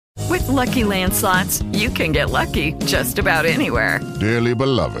Lucky Land Slots, you can get lucky just about anywhere. Dearly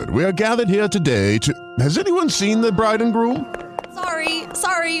beloved, we are gathered here today to... Has anyone seen the bride and groom?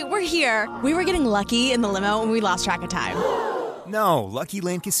 Sorry, we're here. We were getting lucky in the limo and we lost track of time. No, Lucky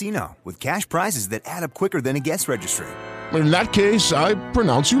Land Casino, with cash prizes that add up quicker than a guest registry. In that case, I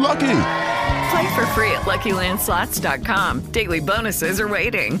pronounce you lucky. Play for free at LuckyLandSlots.com. Daily bonuses are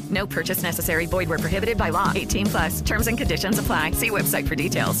waiting. No purchase necessary. Void where prohibited by law. 18+. Terms and conditions apply. See website for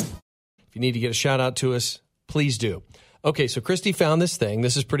details. If you need to get a shout out to us, please do. Okay, so Christy found this thing.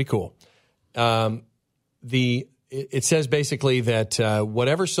 This is pretty cool. It says basically that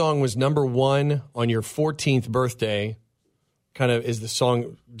whatever song was number one on your 14th birthday kind of is the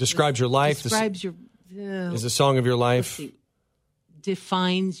song, describes your life. Describes your... is the song of your life.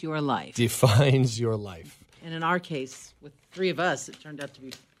 Defines your life. Defines your life. And in our case, with three of us, it turned out to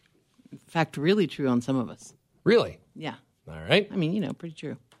be, in fact, really true on some of us. Really? Yeah. All right. I mean, pretty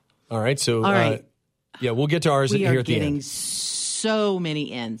true. All right. So, all right. Yeah, we'll get to ours here at the end. We are getting so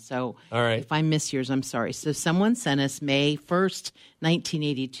many in. So all right. If I miss yours, I'm sorry. So someone sent us May 1st,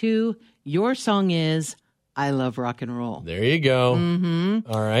 1982. Your song is I Love Rock and Roll. There you go.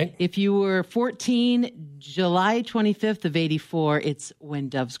 Mm-hmm. All right. If you were 14, July 25th of 84, it's When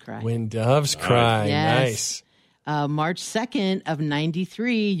Doves Cry. When Doves Cry. Yes. Nice. March 2nd of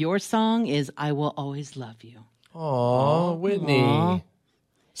 93, your song is I Will Always Love You. Aw, Whitney. Aww.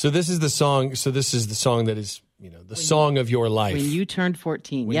 So this is the song. So this is the song that is, the song of your life. When you turned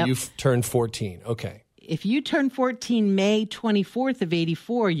 14. When you turned 14. Okay. If you turned 14 May 24th of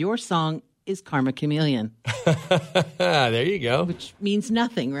 84, your song is Karma Chameleon. There you go. Which means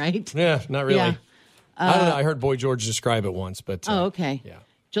nothing, right? Yeah, not really. Yeah. I don't know. I heard Boy George describe it once, but... okay. Yeah.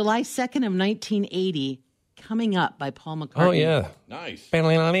 July 2nd of 1980, Coming Up by Paul McCartney. Oh, yeah. Nice.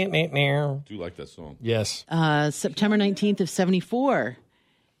 Do Do like that song. Yes. September 19th of 74,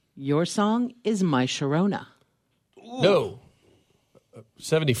 your song is My Sharona. Ooh. No.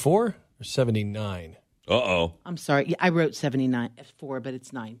 74 or 79? Uh-oh. I'm sorry. Yeah, I wrote 4, but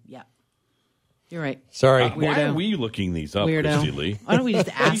it's 9. Yeah. You're right. Sorry. Why are we looking these up, Weirdo. Christy Lee? Why don't we just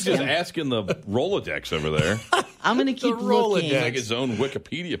ask He's just him? asking the Rolodex over there. I'm going to keep Rolodex. looking. Like his own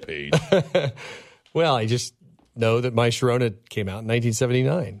Wikipedia page. Well, I just know that My Sharona came out in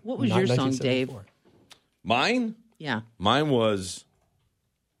 1979. What was your song, Dave? Mine? Yeah. Mine was...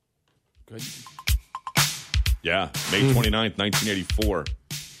 Good. Yeah, May 29th, 1984.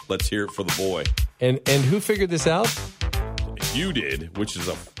 Let's hear it for the boy. And who figured this out? You did, which is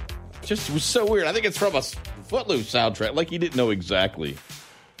it was so weird. I think it's from a Footloose soundtrack. Like he didn't know exactly.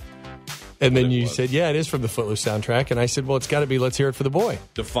 And then you said, yeah, it is from the Footloose soundtrack. And I said, well, it's got to be Let's Hear It for the Boy.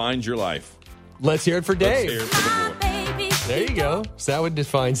 Defines your life. Let's hear it for Dave. Let's hear it for the boy. There you go. So that one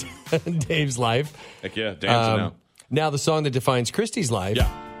defines Dave's life. Heck yeah, dancing now. Now the song that defines Christy's life. Yeah.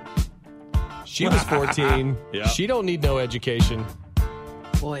 She was 14. Yeah. She don't need no education.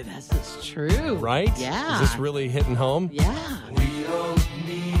 Boy, this is true. Right? Yeah. Is this really hitting home? Yeah. We don't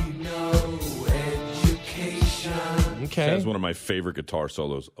need no education. Okay. That's one of my favorite guitar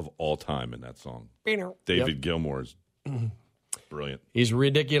solos of all time in that song. David Gilmour is brilliant. He's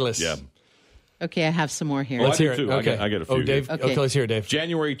ridiculous. Yeah. Okay, I have some more here. Well, Let's I hear do it. too. Okay. I got a few. Oh, Dave. here. Okay, let's hear it, Dave.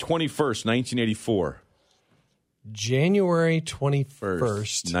 January 21st, 1984. January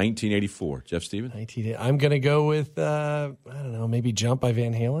 21st. 1984. Jeff Stevens? I'm going to go with, I don't know, maybe Jump by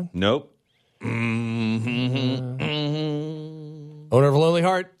Van Halen. Nope. Owner of a Lonely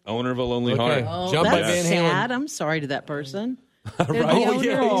Heart. Owner of a Lonely Okay. Heart. Oh, Jump by that's Van Halen. sad. I'm sorry to that person. Right. Oh,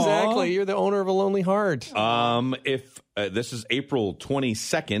 yeah, exactly. You're the owner of a lonely heart. If this is April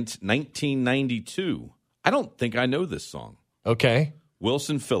 22nd, 1992. I don't think I know this song. Okay.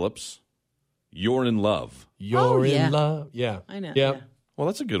 Wilson Phillips, You're in Love. You're yeah. in love. Yeah. I know. Yeah. Yeah. Well,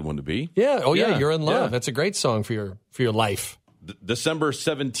 that's a good one to be. Yeah. Oh, yeah. Yeah. You're in love. Yeah. That's a great song for your life. December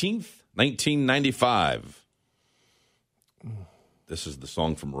 17th, 1995. This is the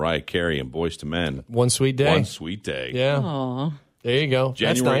song from Mariah Carey and Boyz II Men. One Sweet Day. One Sweet Day. Yeah. Aw. There you go.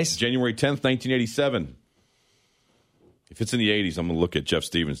 That's nice. January 10th, 1987. If it's in the 80s, I'm going to look at Jeff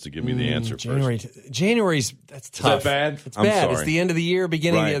Stevens to give me the answer first. January's, that's tough. Is that bad? It's I'm bad. sorry. It's the end of the year,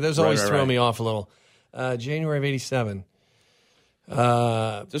 beginning of the year. Those always throw right. me off a little. January of 87.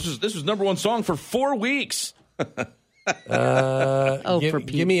 This was number one song for 4 weeks. For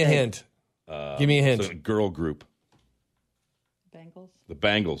Give me a hint. Give me a hint. It's a girl group. Bengals? The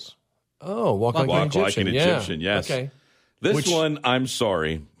Bangles. Oh, Walk Like an Egyptian. Yes. Okay. This one, I'm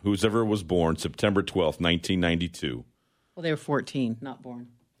sorry, whoever was born September 12th, 1992. Well, they were 14, not born.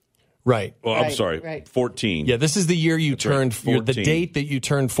 Right. Well, I'm Right, sorry, right. 14. Yeah, this is the year you turned right. 14. The 14. date that you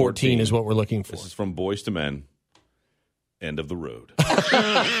turned 14 is what we're looking for. This is from Boyz II Men. End of the road. Oh,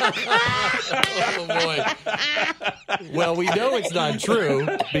 boy. Well, we know it's not true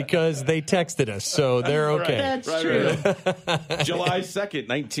because they texted us, so they're okay. That's true. July 2nd,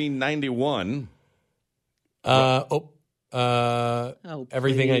 1991.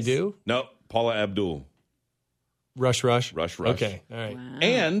 Everything I please. Do? No, Paula Abdul. Rush. Okay. All right. Wow.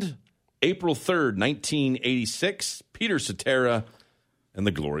 And April 3rd, 1986, Peter Cetera and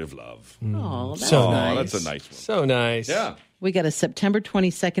The Glory of Love. Oh, that's So nice. That's a nice one. So nice. Yeah. We got a September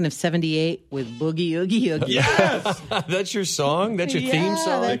 22nd of 78 with Boogie Oogie Oogie. Yes. That's your song? That's your Yeah, theme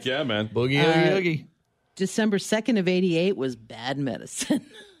song? Heck yeah, man. Boogie Oogie Oogie. December 2nd of 88 was Bad Medicine.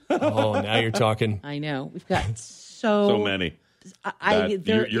 Oh, now you're talking. I know. We've got so So many.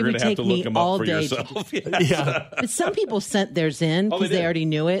 You're You're going to have to look them up for yourself. Yeah. But some people sent theirs in Oh, because they they did? already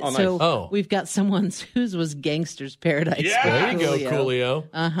knew it. Oh, nice. So Oh. we've got someone's whose was Gangster's Paradise. Yeah. by There you go, Coolio.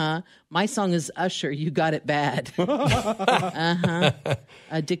 Uh-huh. My song is Usher, You Got It Bad.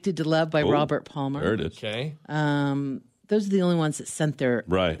 Addicted to Love by Robert Palmer. There it is. Okay. Those are the only ones that sent their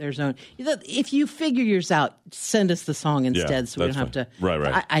own. If you figure yours out, send us the song instead so we don't that's have to. fine.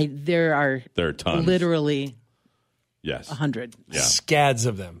 Right. There are tons. literally Yes. 100. Yeah. Scads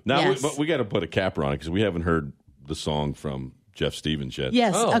of them. Now, Yes. but we got to put a capper on it because we haven't heard the song from Jeff Stevens yet.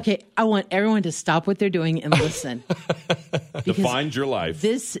 Yes. Oh. Okay. I want everyone to stop what they're doing and listen. Because Defines your life.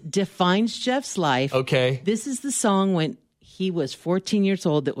 this defines Jeff's life. Okay. This is the song when he was 14 years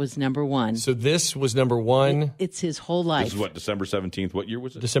old that was number one. So this was number one, It's his whole life. This is what, December 17th? What year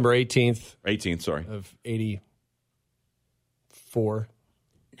was it? December 18th 18th, sorry. of 84.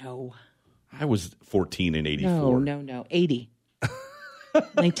 No. I was 14 in 84. No. 80.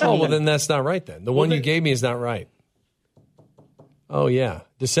 Oh, well, then that's not right then. The one you gave me is not right. Oh, yeah.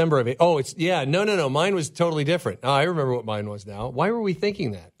 December of 8. Oh, it's, yeah. No. Mine was totally different. Oh, I remember what mine was now. Why were we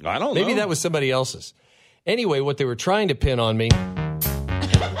thinking that? I don't know. Maybe that was somebody else's. Anyway, what they were trying to pin on me.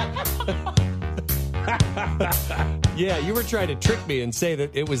 Yeah, you were trying to trick me and say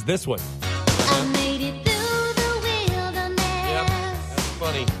that it was this one. I made it through the wilderness. Yep, that's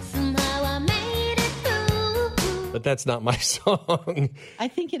funny. Somehow I made it through. But that's not my song. I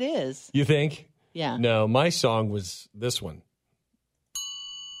think it is. You think? Yeah. No, my song was this one.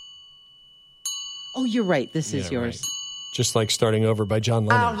 Oh, you're right. This is Yeah, yours. right. Just like Starting Over by John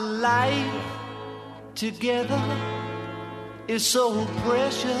Lennon. Our life together is so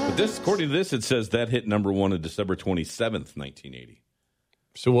precious. But this, according to this, it says that hit number one on December 27th, 1980.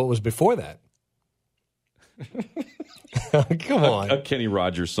 So what was before that? Come on. A Kenny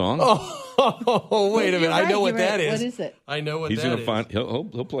Rogers song. Oh, wait a minute. I know what that is. What is it? I know what He's that going is. to find.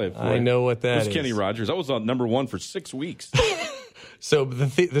 He'll play it for I you. know what that It was is. Kenny Rogers. I was on number one for 6 weeks. So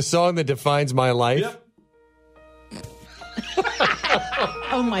the song that defines my life. Yep.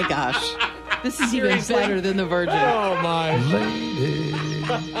 Oh, my gosh. This is even better than the Virgin. Oh, my. Lady,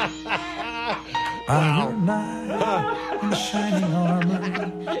 I'm your knight in shining armor,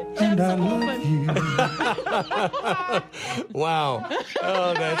 and I love you. Wow.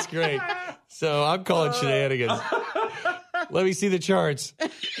 Oh, that's great. So I'm calling shenanigans. Let me see the charts.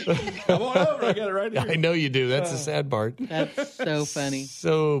 Come on over. I got it right here. I know you do. That's the sad part. That's so funny.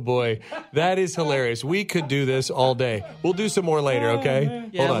 So, boy, that is hilarious. We could do this all day. We'll do some more later, okay?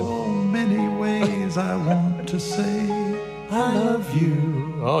 Yeah. Hold on. So many ways I want to say I love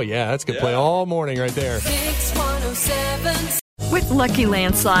you. Oh, yeah, that's going to play all morning right there. With Lucky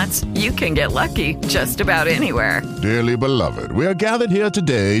Land Slots, you can get lucky just about anywhere. Dearly beloved, we are gathered here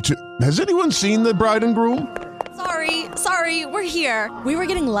today to... Has anyone seen the bride and groom? Sorry, we're here. We were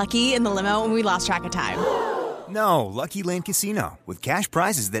getting lucky in the limo and we lost track of time. No, Lucky Land Casino, with cash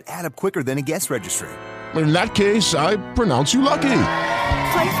prizes that add up quicker than a guest registry. In that case, I pronounce you lucky.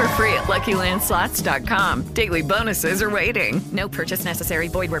 Play for free at LuckyLandSlots.com. Daily bonuses are waiting. No purchase necessary.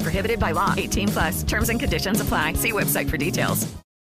 Void where prohibited by law. 18+. Terms and conditions apply. See website for details.